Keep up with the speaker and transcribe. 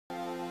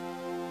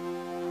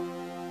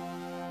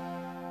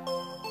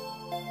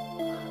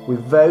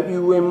Without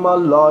you in my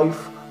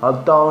life,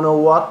 I don't know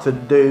what to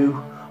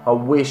do. I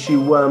wish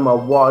you were my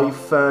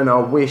wife, and I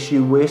wish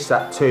you wish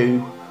that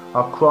too.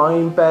 I cry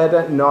in bed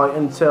at night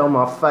until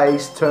my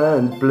face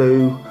turns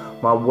blue.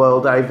 My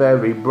world ain't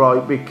very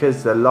bright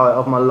because the light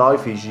of my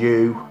life is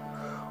you.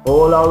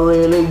 All I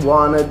really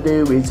wanna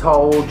do is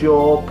hold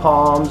your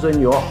palms and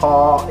your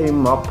heart in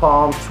my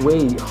palm,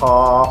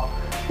 sweetheart.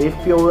 If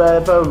you're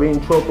ever in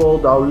trouble,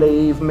 don't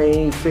leave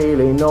me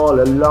feeling all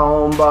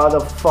alone by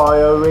the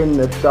fire in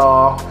the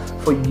dark.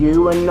 For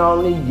you and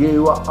only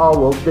you, what I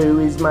will do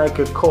is make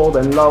a call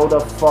and load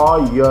a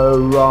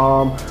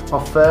firearm. My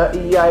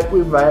 38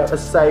 without a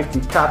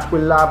safety catch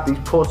will have these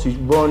pussies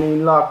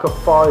running like a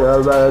fire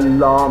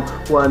alarm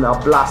when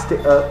I blast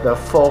it at the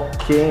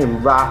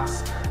fucking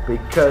rats.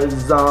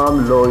 Because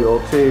I'm loyal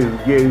to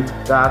you,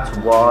 that's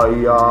why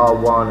I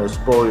wanna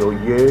spoil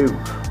you.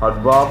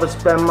 I'd rather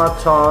spend my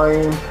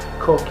time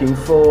cooking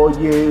for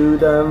you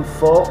than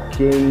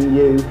fucking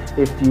you.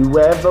 If you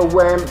ever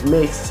went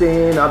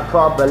missing, I'd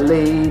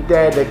probably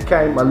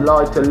dedicate my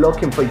life to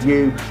looking for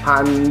you.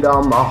 Hand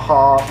on my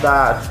heart,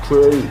 that's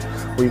true.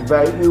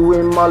 Without you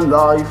in my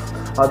life,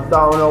 I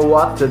don't know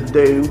what to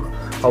do.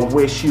 I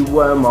wish you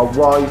were my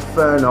wife,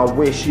 and I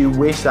wish you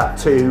wish that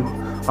too.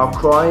 I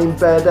cry in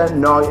bed at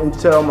night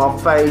until my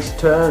face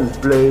turns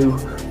blue.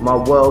 My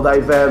world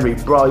ain't very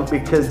bright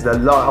because the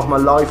light of my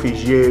life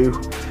is you.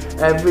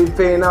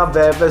 Everything I've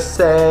ever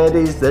said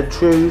is the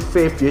truth.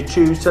 If you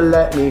choose to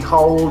let me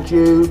hold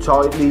you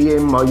tightly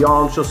in my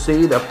arms, you'll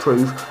see the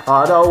proof.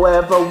 I don't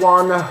ever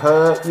wanna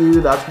hurt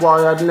you, that's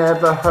why I'd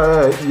never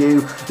hurt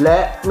you.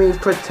 Let me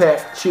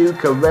protect you,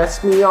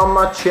 caress me on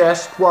my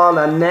chest while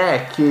I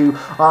neck you.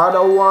 I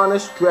don't wanna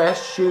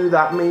stress you,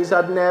 that means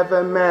I'd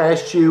never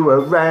mess you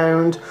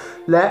around.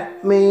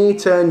 Let me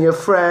turn your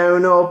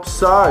frown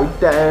upside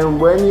down.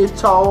 When you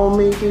told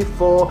me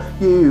before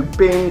you've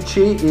been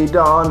cheated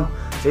on,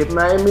 it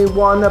made me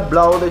wanna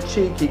blow the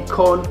cheeky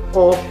cunt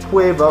up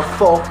with a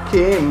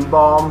fucking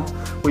bomb.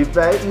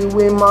 Without you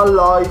in my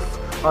life,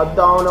 I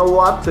don't know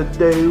what to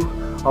do.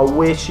 I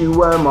wish you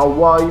were my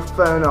wife,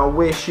 and I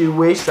wish you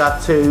wish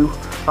that too.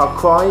 I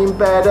cry in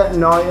bed at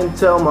night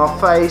until my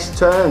face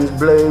turns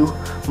blue.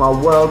 My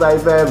world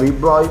ain't very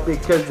bright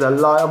because the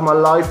light of my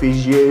life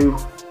is you.